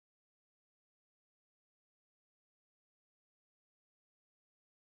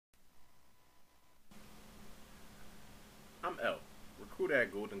recruiter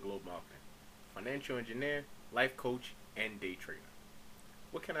at Golden Globe Marketing, financial engineer, life coach, and day trader.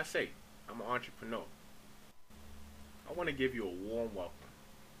 What can I say? I'm an entrepreneur. I want to give you a warm welcome.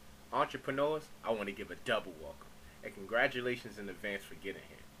 Entrepreneurs, I want to give a double welcome. And congratulations in advance for getting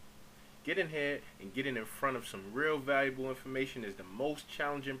here. Getting here and getting in front of some real valuable information is the most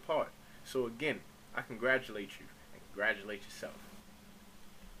challenging part. So again, I congratulate you and congratulate yourself.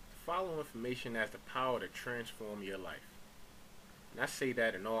 The following information has the power to transform your life. And I say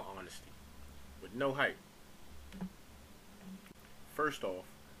that in all honesty, with no hype. First off,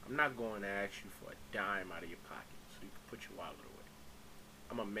 I'm not going to ask you for a dime out of your pocket so you can put your wallet away.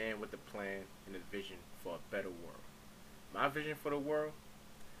 I'm a man with a plan and a vision for a better world. My vision for the world?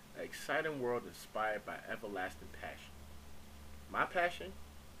 An exciting world inspired by everlasting passion. My passion?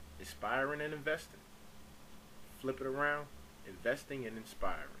 Inspiring and investing. Flip it around, investing and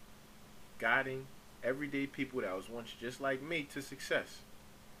inspiring. Guiding everyday people that was once just like me to success.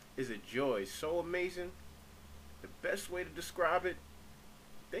 Is a joy so amazing? The best way to describe it?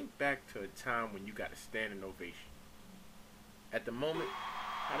 Think back to a time when you got a standing ovation. At the moment,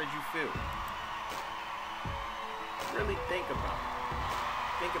 how did you feel? Really think about it.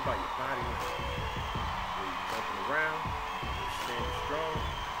 Think about your body language. Were you jumping around? Were you standing strong?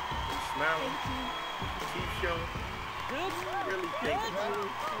 Were you smiling? Your teeth showing? Really think about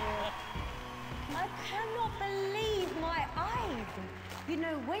it. I cannot believe my eyes. You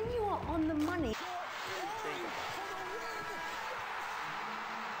know, when you are on the money. Really think about it.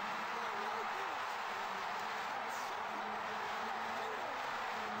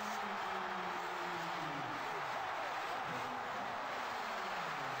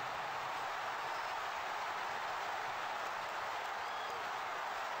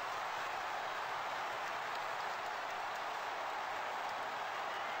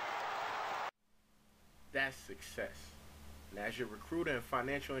 That's success. And as your recruiter and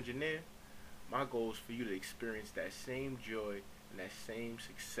financial engineer, my goal is for you to experience that same joy and that same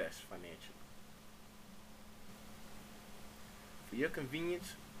success financially. For your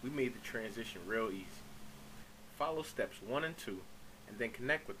convenience, we made the transition real easy. Follow steps 1 and 2 and then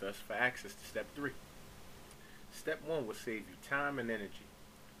connect with us for access to step 3. Step 1 will save you time and energy.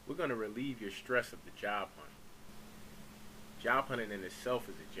 We're going to relieve your stress of the job hunt. Job hunting in itself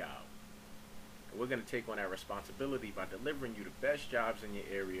is a job. And we're going to take on that responsibility by delivering you the best jobs in your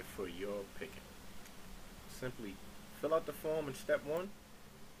area for your picking. Simply fill out the form in step 1,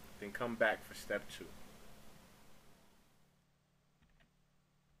 then come back for step 2.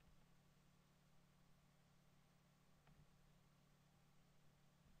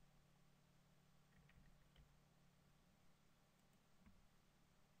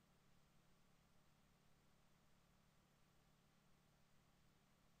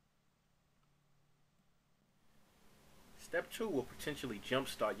 Step 2 will potentially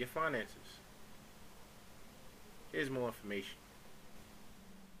jumpstart your finances. Here's more information.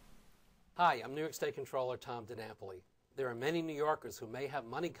 Hi, I'm New York State Controller Tom DiNapoli. There are many New Yorkers who may have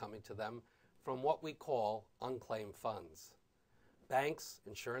money coming to them from what we call unclaimed funds. Banks,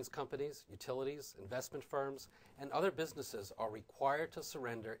 insurance companies, utilities, investment firms, and other businesses are required to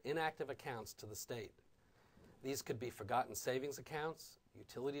surrender inactive accounts to the state. These could be forgotten savings accounts,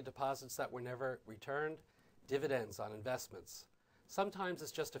 utility deposits that were never returned, dividends on investments. Sometimes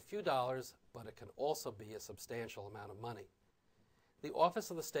it's just a few dollars, but it can also be a substantial amount of money. The Office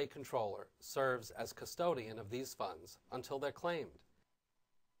of the State Controller serves as custodian of these funds until they're claimed.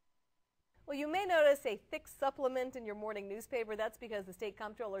 Well, you may notice a thick supplement in your morning newspaper. That's because the State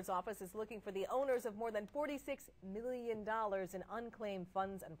Comptroller's Office is looking for the owners of more than $46 million in unclaimed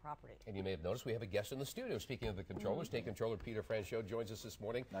funds and property. And you may have noticed we have a guest in the studio. Speaking of the Controller, State Controller Peter Franchot joins us this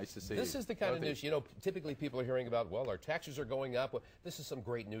morning. Nice to see This you. is the kind of news, you know, typically people are hearing about, well, our taxes are going up. Well, this is some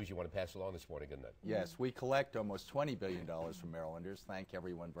great news you want to pass along this morning, isn't it? Yes, we collect almost $20 billion from Marylanders. Thank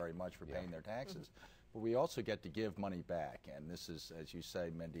everyone very much for paying their taxes. But we also get to give money back, and this is, as you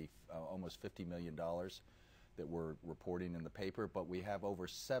say, Mindy, almost $50 million that we're reporting in the paper, but we have over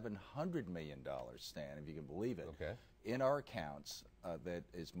 $700 million, Stan, if you can believe it, in our accounts that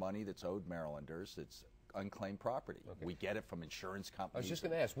is money that's owed Marylanders. It's unclaimed property. We get it from insurance companies. I was just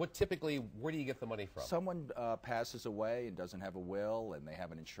going to ask, what typically, where do you get the money from? Someone passes away and doesn't have a will, and they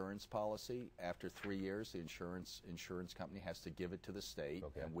have an insurance policy. After 3 years, the insurance company has to give it to the state,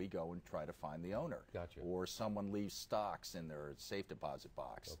 and we go and try to find the owner. Gotcha. Or someone leaves stocks in their safe deposit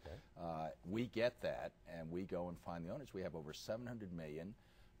box. We get that, and we go and find the owners. We have over 700 million.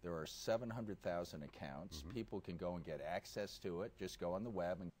 There are 700,000 accounts. People can go and get access to it. Just go on the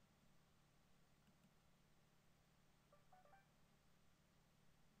web and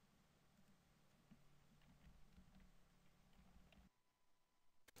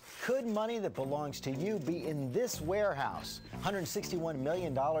Could money that belongs to you be in this warehouse? $161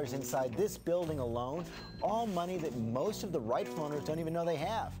 million inside this building alone. All money that most of the rightful owners don't even know they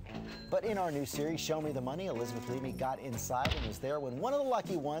have. But in our new series, Show Me the Money, Elizabeth Leamy got inside and was there when one of the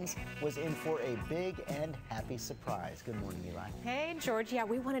lucky ones was in for a big and happy surprise. Good morning, Eli. Hey, George. Yeah,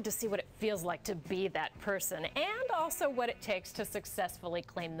 we wanted to see what it feels like to be that person and also what it takes to successfully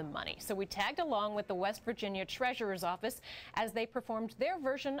claim the money. So we tagged along with the West Virginia Treasurer's Office as they performed their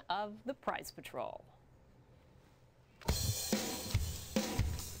version of the Prize Patrol.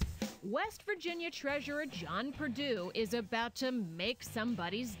 West Virginia Treasurer John Perdue is about to make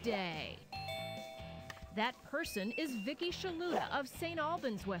somebody's day. That person is Vicky Shaluta of St.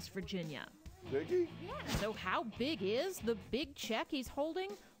 Albans, West Virginia. Vicky? Yeah. So how big is the big check he's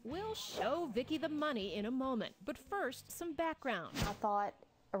holding? We'll show Vicky the money in a moment. But first, some background. I thought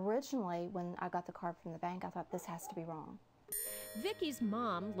originally when I got the card from the bank, I thought this has to be wrong. Vicky's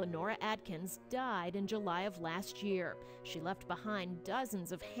mom, Lenora Adkins, died in July of last year. She left behind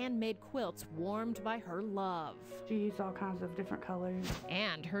dozens of handmade quilts warmed by her love. She used all kinds of different colors.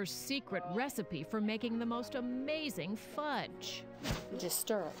 And her secret recipe for making the most amazing fudge. Just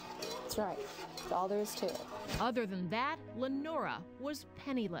stir it. That's right. That's all there is to it. Other than that, Lenora was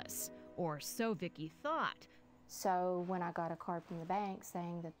penniless, or so Vicky thought. So when I got a card from the bank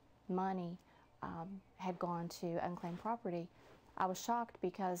saying that money had gone to unclaimed property, I was shocked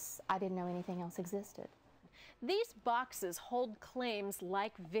because I didn't know anything else existed. These boxes hold claims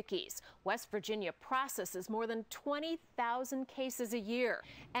like Vicky's. West Virginia processes more than 20,000 cases a year.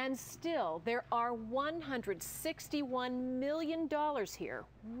 And still, there are $161 million here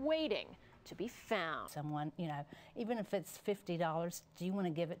waiting to be found. Someone, you know, even if it's $50, do you want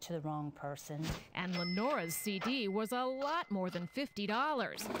to give it to the wrong person? And Lenora's CD was a lot more than $50.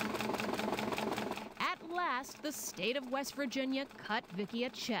 At last, the state of West Virginia cut Vicky a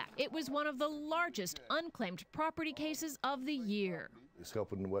check. It was one of the largest unclaimed property cases of the year. It's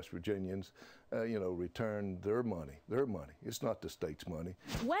helping the West Virginians, return their money. Their money. It's not the state's money.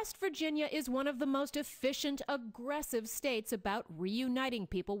 West Virginia is one of the most efficient, aggressive states about reuniting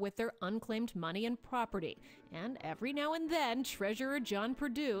people with their unclaimed money and property. And every now and then, Treasurer John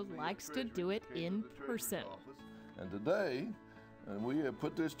Perdue likes to do it in person. And today, we have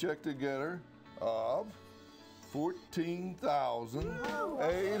put this check together of $14,876.55.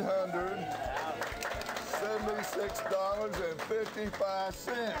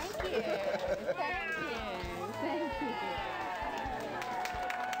 Thank you. Thank you.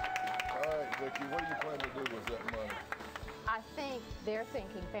 All right, Vicky, what do you plan to do with that money? I think they're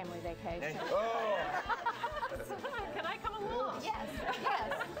thinking family vacation. Oh! Can I come along? Yes,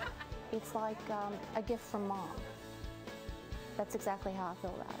 yes. It's like a gift from Mom. That's exactly how I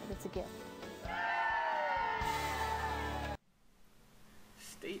feel about it. It's a gift.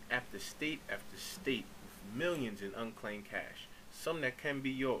 State after state after state with millions in unclaimed cash, some that can be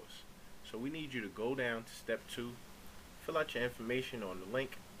yours. So we need you to go down to step 2, fill out your information on the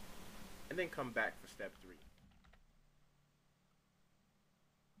link, and then come back for step 3.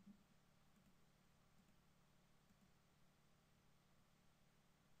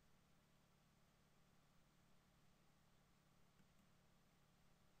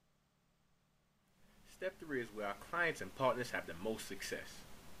 Step 3 is where our clients and partners have the most success,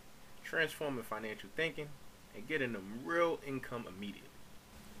 transforming financial thinking and getting them real income immediately.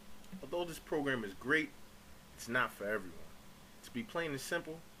 Although this program is great, it's not for everyone. To be plain and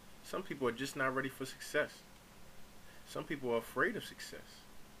simple, some people are just not ready for success. Some people are afraid of success,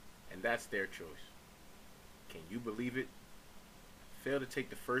 and that's their choice. Can you believe it? Fail to take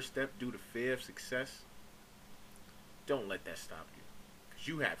the first step due to fear of success? Don't let that stop you, because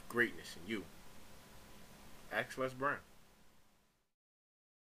you have greatness in you. Ask Les Brown.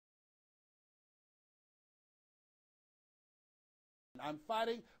 I'm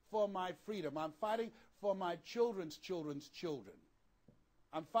fighting for my freedom. I'm fighting for my children's children's children.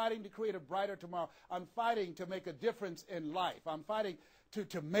 I'm fighting to create a brighter tomorrow. I'm fighting to make a difference in life. I'm fighting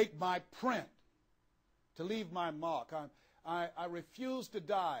to make my print, to leave my mark. I refuse to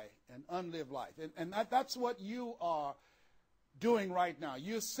die and unlive life. And that's what you are doing right now.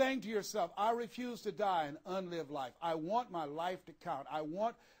 You're saying to yourself, I refuse to die and unlive life. I want my life to count. I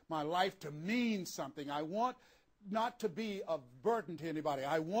want my life to mean something. I want not to be a burden to anybody.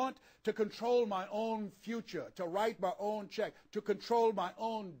 I want to control my own future, to write my own check, to control my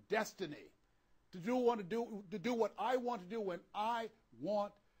own destiny, to do what I want to do when I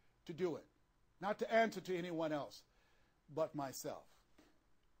want to do it, not to answer to anyone else but myself.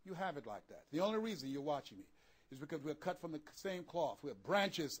 You have it like that. The only reason you're watching me is because we're cut from the same cloth. We're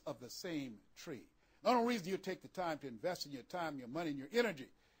branches of the same tree. The only reason you take the time to invest in your time, your money, and your energy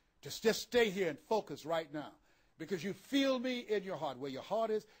Just stay here and focus right now, because you feel me in your heart. Where your heart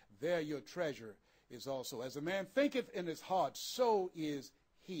is, there your treasure is also. As a man thinketh in his heart, so is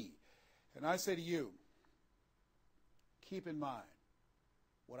he. And I say to you, keep in mind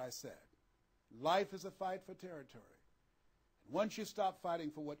what I said. Life is a fight for territory. And once you stop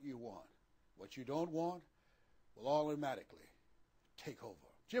fighting for what you want, what you don't want will automatically take over.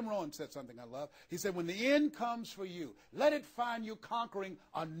 Jim Rohn said something I love. He said, when the end comes for you, let it find you conquering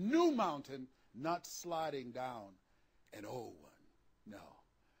a new mountain, not sliding down an old one. No.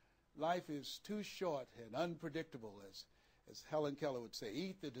 Life is too short and unpredictable, as Helen Keller would say.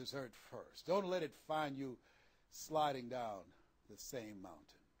 Eat the dessert first. Don't let it find you sliding down the same mountain.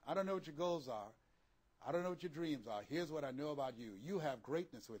 I don't know what your goals are. I don't know what your dreams are. Here's what I know about you. You have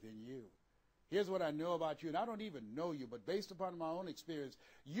greatness within you. Here's what I know about you, and I don't even know you, but based upon my own experience,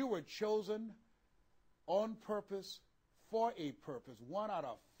 you were chosen on purpose for a purpose, 1 out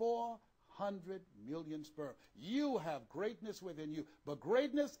of 400 million sperm. You have greatness within you, but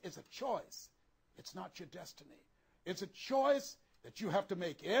greatness is a choice. It's not your destiny. It's a choice that you have to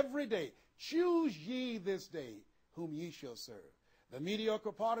make every day. Choose ye this day whom ye shall serve, the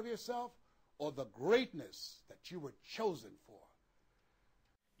mediocre part of yourself or the greatness that you were chosen for.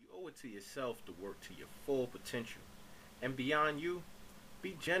 You owe it to yourself to work to your full potential. And beyond you,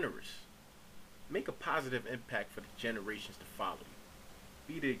 be generous. Make a positive impact for the generations to follow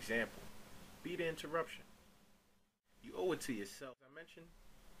you. Be the example. Be the interruption. You owe it to yourself. As I mentioned,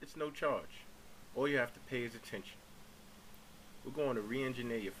 it's no charge. All you have to pay is attention. We're going to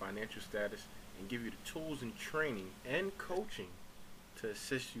re-engineer your financial status and give you the tools and training and coaching to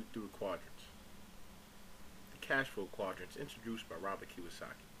assist you through the quadrants. The cash flow quadrants introduced by Robert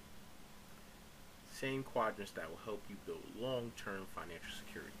Kiyosaki. Same quadrants that will help you build long-term financial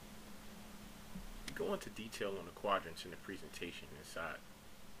security. We go into detail on the quadrants in the presentation inside.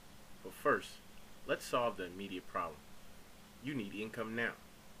 But first, let's solve the immediate problem. You need income now,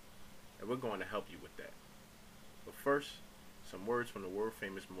 and we're going to help you with that. But first, some words from the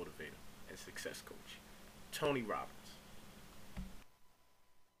world-famous motivator and success coach, Tony Robbins.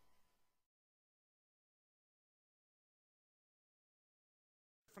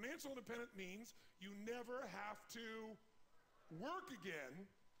 Financial independence means you never have to work again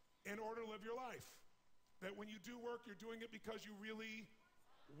in order to live your life. That when you do work, you're doing it because you really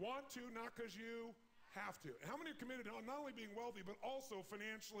want to, not because you have to. And how many are committed to not only being wealthy, but also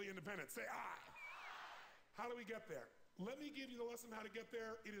financially independent? Say, I. How do we get there? Let me give you the lesson how to get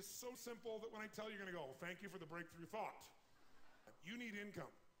there. It is so simple that when I tell you, you're going to go, thank you for the breakthrough thought. You need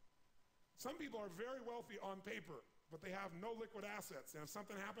income. Some people are very wealthy on paper, but they have no liquid assets. And if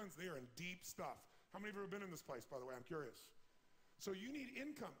something happens, they are in deep stuff. How many of you have ever been in this place, by the way? I'm curious. So you need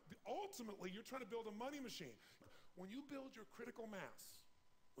income. Ultimately, you're trying to build a money machine. When you build your critical mass,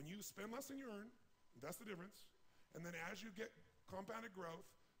 when you spend less than you earn, that's the difference. And then as you get compounded growth,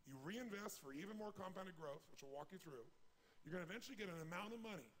 you reinvest for even more compounded growth, which will walk you through. You're going to eventually get an amount of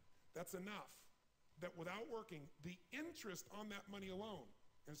money that's enough that without working, the interest on that money alone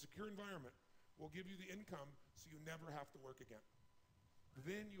in a secure environment will give you the income so you never have to work again.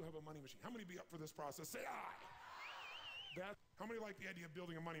 Then you have a money machine. How many be up for this process? Say aye. How many like the idea of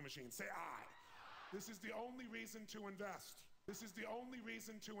building a money machine? Say aye. This is the only reason to invest. This is the only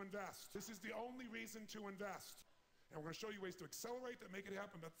reason to invest. This is the only reason to invest. And we're going to show you ways to accelerate that, make it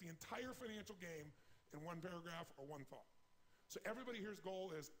happen. That's the entire financial game in one paragraph or one thought. So everybody here's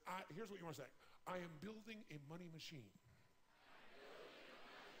goal is, here's what you want to say. I am building a money machine.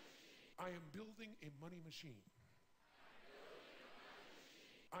 I am building a money machine.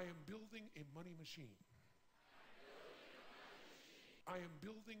 I am building a money machine. I am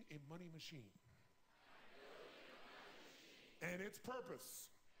building a money machine. And its purpose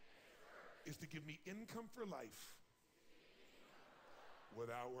is to give me income for life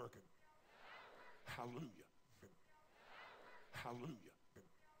without working. Hallelujah. Hallelujah.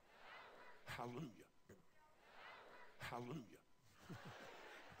 Hallelujah. Hallelujah.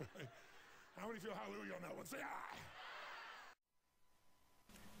 How many feel hallelujah on that one? Say aye.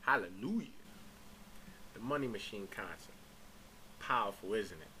 Hallelujah. The money machine concept. Powerful,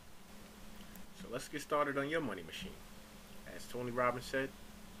 isn't it? So let's get started on your money machine. As Tony Robbins said,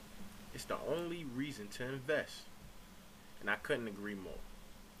 it's the only reason to invest. And I couldn't agree more.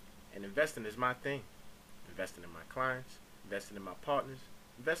 And investing is my thing. Investing in my clients, investing in my partners,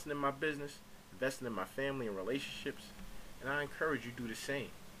 investing in my business, investing in my family and relationships. And I encourage you to do the same.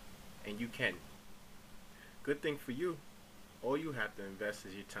 And you can. Good thing for you, all you have to invest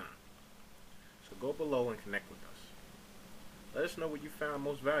is your time. So go below and connect with us. Let us know what you found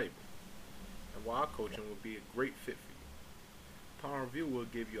most valuable and why our coaching will be a great fit for you. Upon review, we'll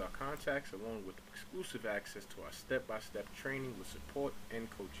give you our contacts along with exclusive access to our step-by-step training with support and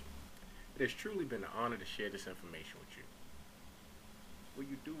coaching. It has truly been an honor to share this information with you. What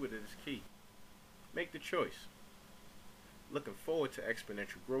you do with it is key. Make the choice. Looking forward to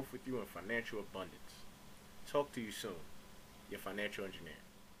exponential growth with you and financial abundance. Talk to you soon. Your financial engineer.